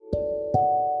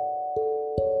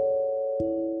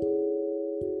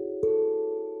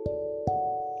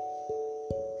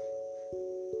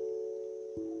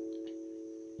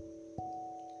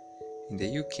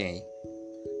the UK,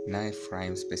 knife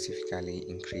crime specifically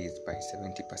increased by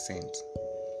 70%,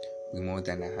 with more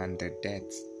than 100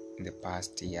 deaths in the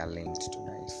past year linked to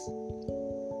knives.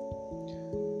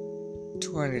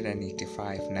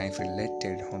 285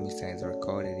 knife-related homicides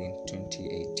recorded in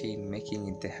 2018, making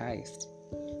it the highest,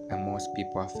 and most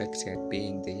people affected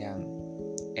being the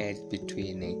young, aged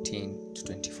between 18 to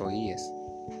 24 years.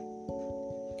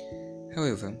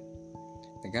 However,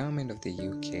 the government of the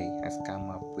UK has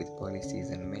come up with policies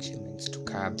and measurements to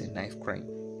curb the knife crime.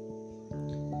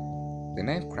 The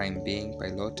knife crime being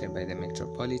piloted by the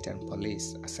Metropolitan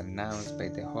Police as announced by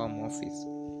the Home Office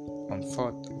on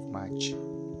 4th of March.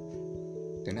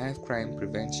 The Knife Crime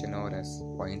Prevention Orders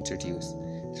were introduced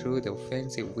through the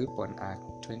Offensive Weapon Act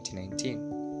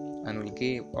 2019 and will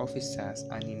give officers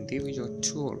an individual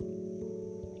tool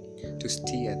to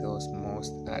steer those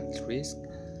most at risk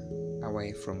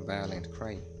away from violent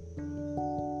crime.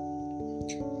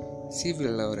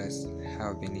 Civil orders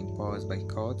have been imposed by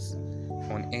courts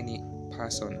on any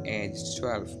person aged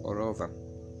 12 or over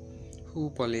who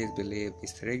police believe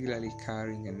is regularly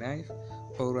carrying a knife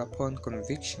or upon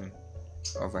conviction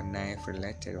of a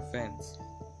knife-related offense.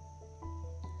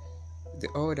 The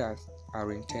orders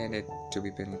are intended to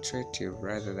be penetrative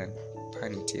rather than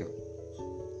punitive,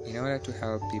 in order to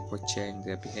help people change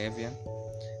their behavior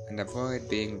and avoid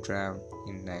being drowned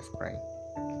in knife crime.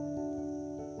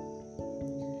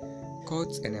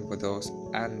 Courts enable those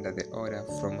under the order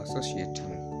from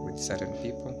associating with certain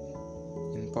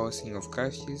people, imposing of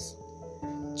curfews,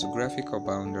 geographical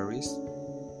boundaries,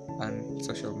 and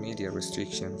social media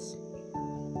restrictions.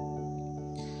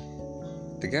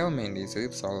 The government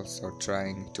is also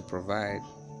trying to provide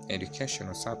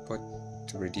educational support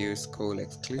to reduce school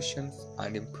exclusions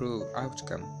and improve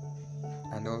outcomes,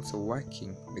 and also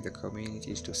working with the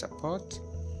communities to support,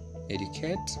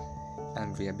 educate,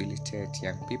 and rehabilitate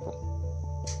young people.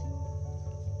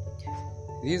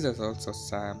 These are also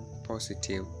some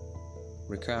positive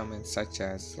requirements such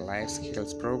as life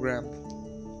skills program,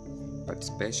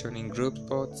 participation in group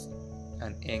sports,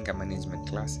 and anger management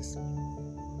classes.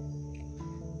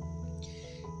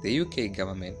 The UK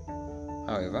government,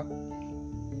 however,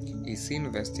 is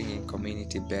investing in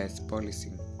community-based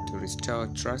policing to restore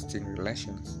trust in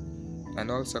relations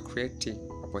and also creating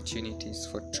opportunities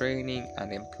for training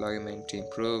and employment to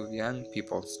improve young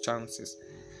people's chances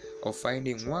of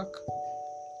finding work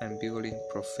and building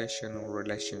professional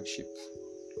relationships.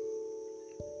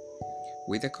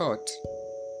 With the court,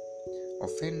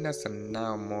 offenders are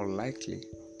now more likely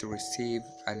to receive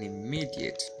an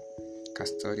immediate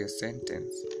custodial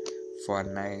sentence for a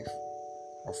knife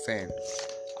offense,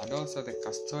 and also the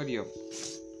custodial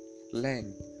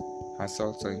length has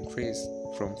also increased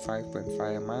from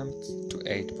 5.5 months to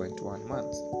 8.1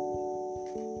 months.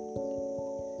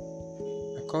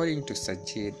 According to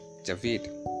Sajid Javid,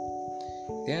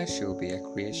 there should be a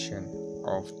creation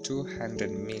of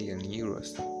 €200 million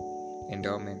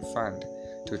endowment fund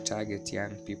to target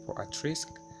young people at risk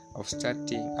of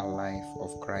starting a life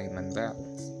of crime and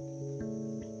violence.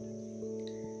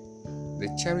 The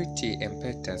charity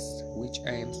Impetus, which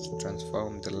aims to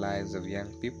transform the lives of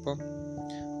young people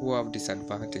who have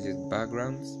disadvantaged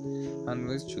backgrounds and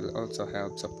which will also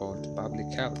help support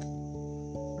public health.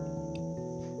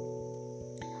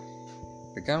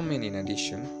 The government, in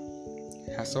addition,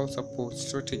 has also put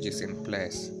strategies in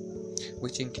place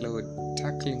which include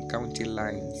tackling county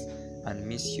lines and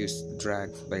misuse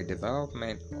drugs by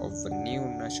development of a new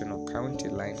National County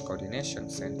Line Coordination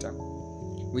Center,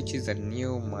 which is a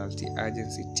new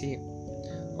multi-agency team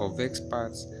of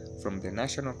experts from the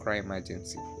National Crime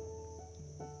Agency.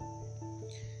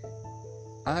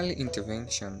 Early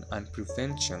intervention and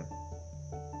prevention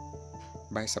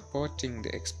by supporting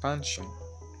the expansion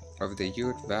of the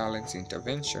Youth Violence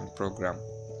Intervention Program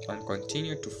and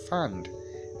continue to fund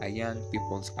a Young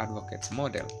People's Advocates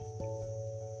model.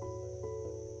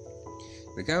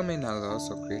 The government has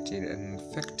also created an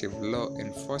effective law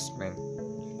enforcement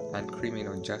and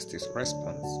criminal justice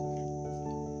response.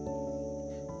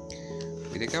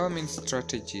 With the government's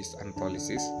strategies and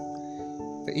policies,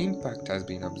 the impact has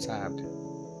been observed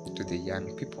to the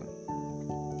young people.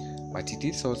 But it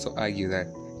is also argued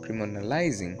that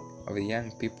criminalizing of the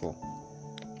young people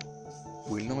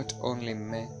will not only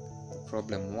make the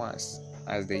problem worse,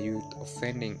 as the youth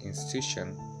offending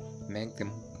institution make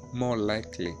them more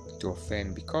likely to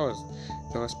offend because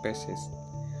those spaces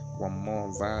were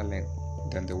more violent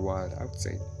than the world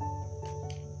outside.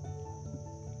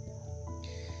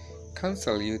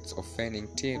 Council Youth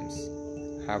Offending Teams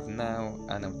have now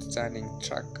an outstanding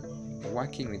track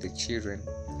working with the children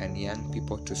and young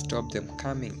people to stop them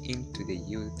coming into the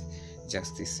youth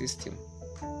justice system.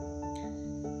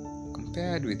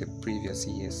 Compared with the previous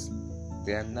years,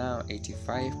 there are now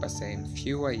 85%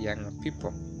 fewer young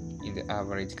people in the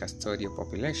average custodial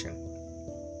population.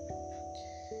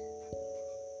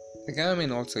 The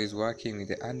government also is working with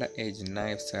the underage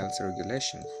knife sales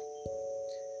regulations.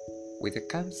 With the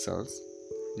council's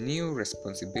new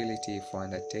responsibility for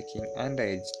undertaking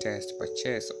underage test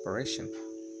purchase operation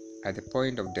at the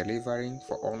point of delivering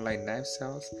for online knife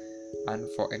sales and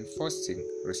for enforcing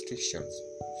restrictions.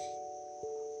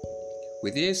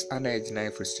 With these underage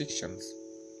knife restrictions,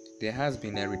 there has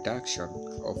been a reduction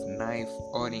of knife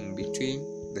owning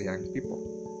between the young people.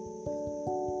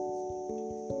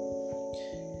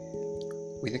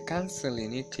 With the council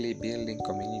uniquely building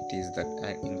communities that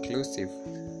are inclusive,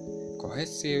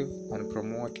 cohesive, and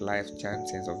promote life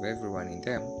chances of everyone in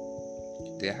them,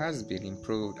 there has been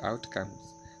improved outcomes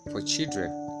for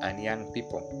children and young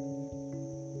people,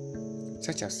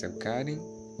 such as safeguarding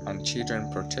and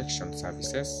children protection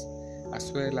services, as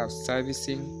well as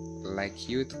servicing like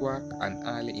youth work and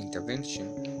early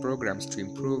intervention programs to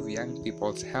improve young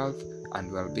people's health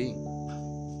and well-being.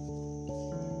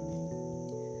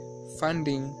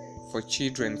 Funding for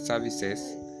children's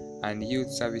services and youth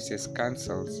services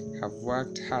councils have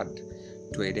worked hard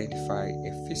to identify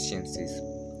efficiencies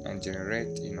and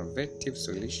generate innovative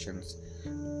solutions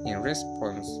in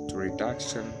response to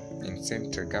reduction in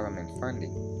central government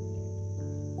funding.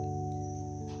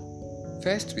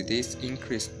 Faced with this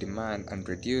increased demand and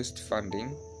reduced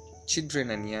funding, children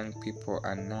and young people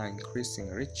are now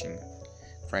increasingly reaching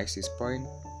crisis point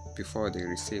before they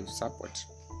receive support.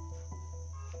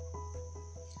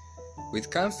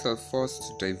 With council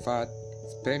forced to divert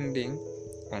spending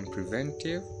on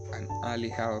preventive and early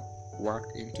help work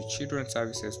into children's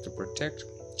services to protect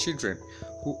children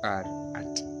who are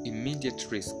at immediate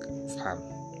risk of harm.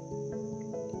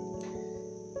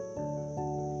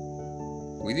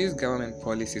 With these government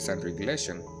policies and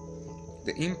regulation,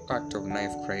 the impact of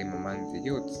knife crime among the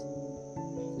youths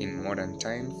in modern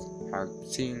times have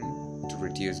seen to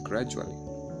reduce gradually.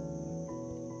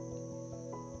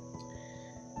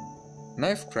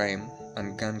 Knife crime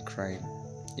and gun crime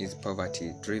is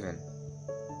poverty-driven,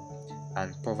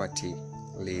 and poverty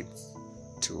leads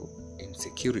to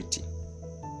insecurity.